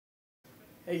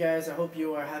Hey guys, I hope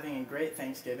you are having a great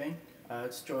Thanksgiving.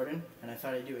 It's Jordan, and I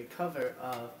thought I'd do a cover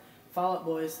of Fall Out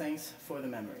Boy's Thanks for the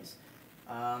Memories.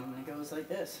 And it goes like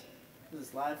this. This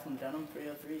is live from Dunham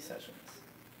 303 sessions.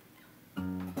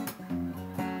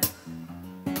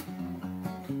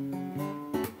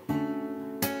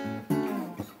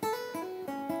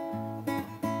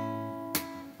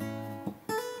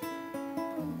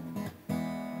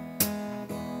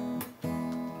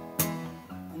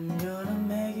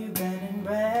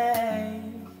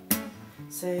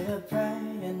 Say the prayer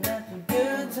and let the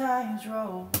good times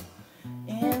roll.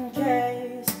 In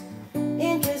case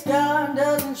God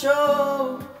doesn't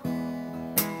show.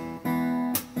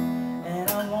 And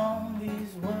I want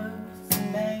these words to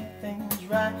make things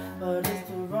right, but if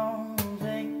the wrong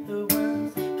take the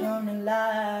words come to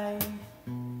life.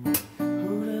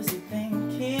 Who does he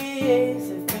think he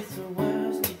is? If it's the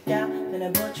worst you got, then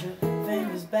I put your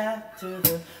fingers back to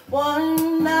the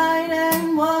one night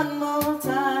and one more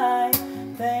time.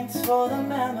 Thanks for the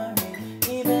memory,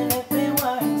 even if it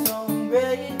weren't so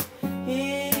great.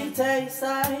 He tastes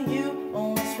like you,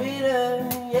 only sweeter,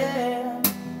 yeah.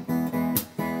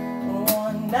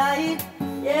 One night,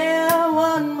 yeah,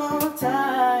 one more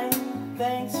time.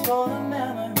 Thanks for the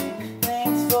memory,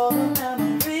 thanks for the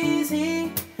memories.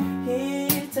 He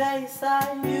tastes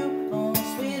like you, only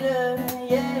sweeter,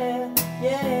 yeah,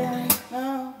 yeah.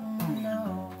 No,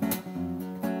 no.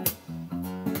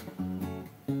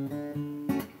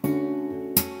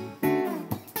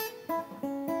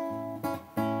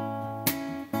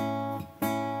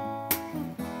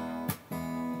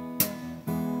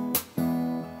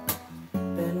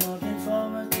 Been looking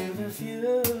forward to the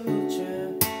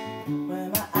future, where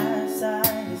my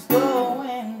eyesight is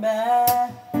going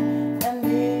back, and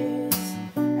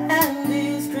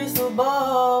these crystal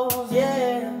balls,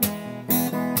 yeah.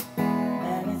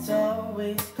 And it's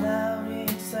always cloudy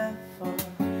except for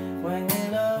when you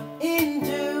look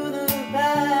into the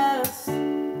past.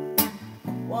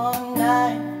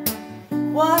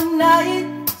 One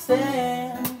night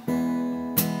stand.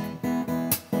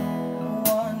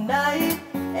 One night,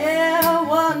 yeah,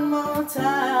 one more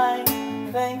time.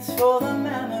 Thanks for the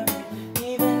memory,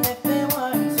 even if it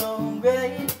weren't so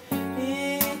great.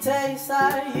 He tastes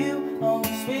like you,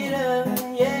 only sweeter,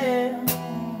 yeah.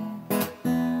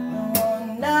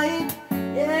 One night,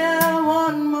 yeah,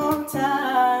 one more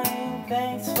time.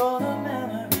 Thanks for the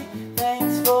memory,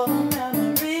 thanks for the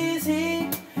memories. He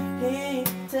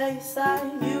tastes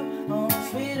like you, only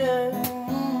sweeter.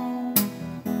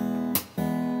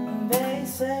 They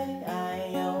say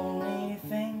I only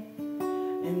think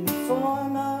in the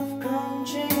form of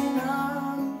crunching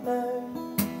number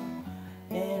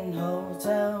in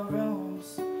hotel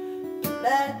rooms,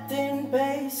 collecting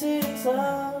basics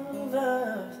of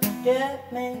us.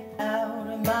 Get me out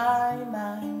of my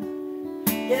mind,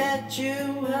 get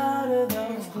you out of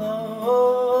those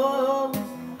clothes.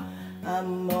 I'm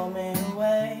a moment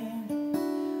away,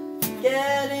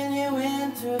 getting you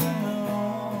into the room.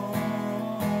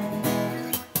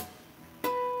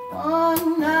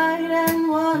 One night and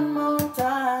one more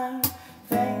time.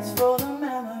 Thanks for the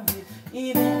memory,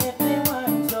 even if they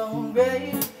weren't so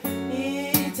great.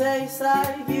 He tastes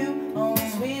like you, only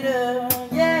sweeter,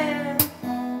 yeah.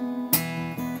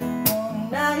 One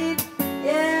night,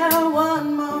 yeah,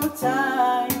 one more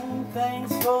time.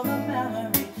 Thanks for the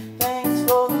memory, thanks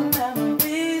for the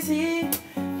memories. He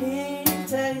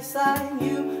tastes like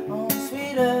you, only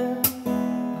sweeter.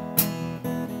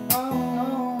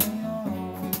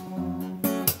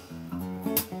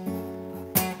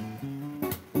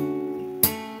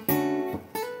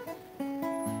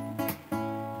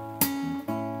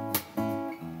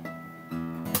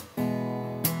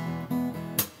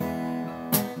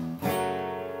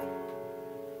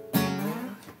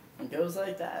 Goes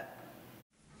like that.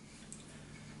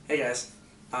 Hey guys,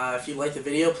 if you liked the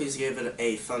video, please give it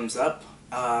a thumbs up.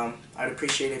 I'd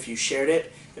appreciate it if you shared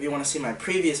it. If you want to see my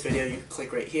previous video, you can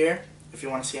click right here. If you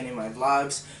want to see any of my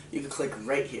vlogs, you can click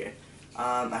right here.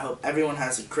 I hope everyone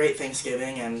has a great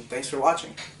Thanksgiving, and thanks for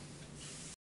watching.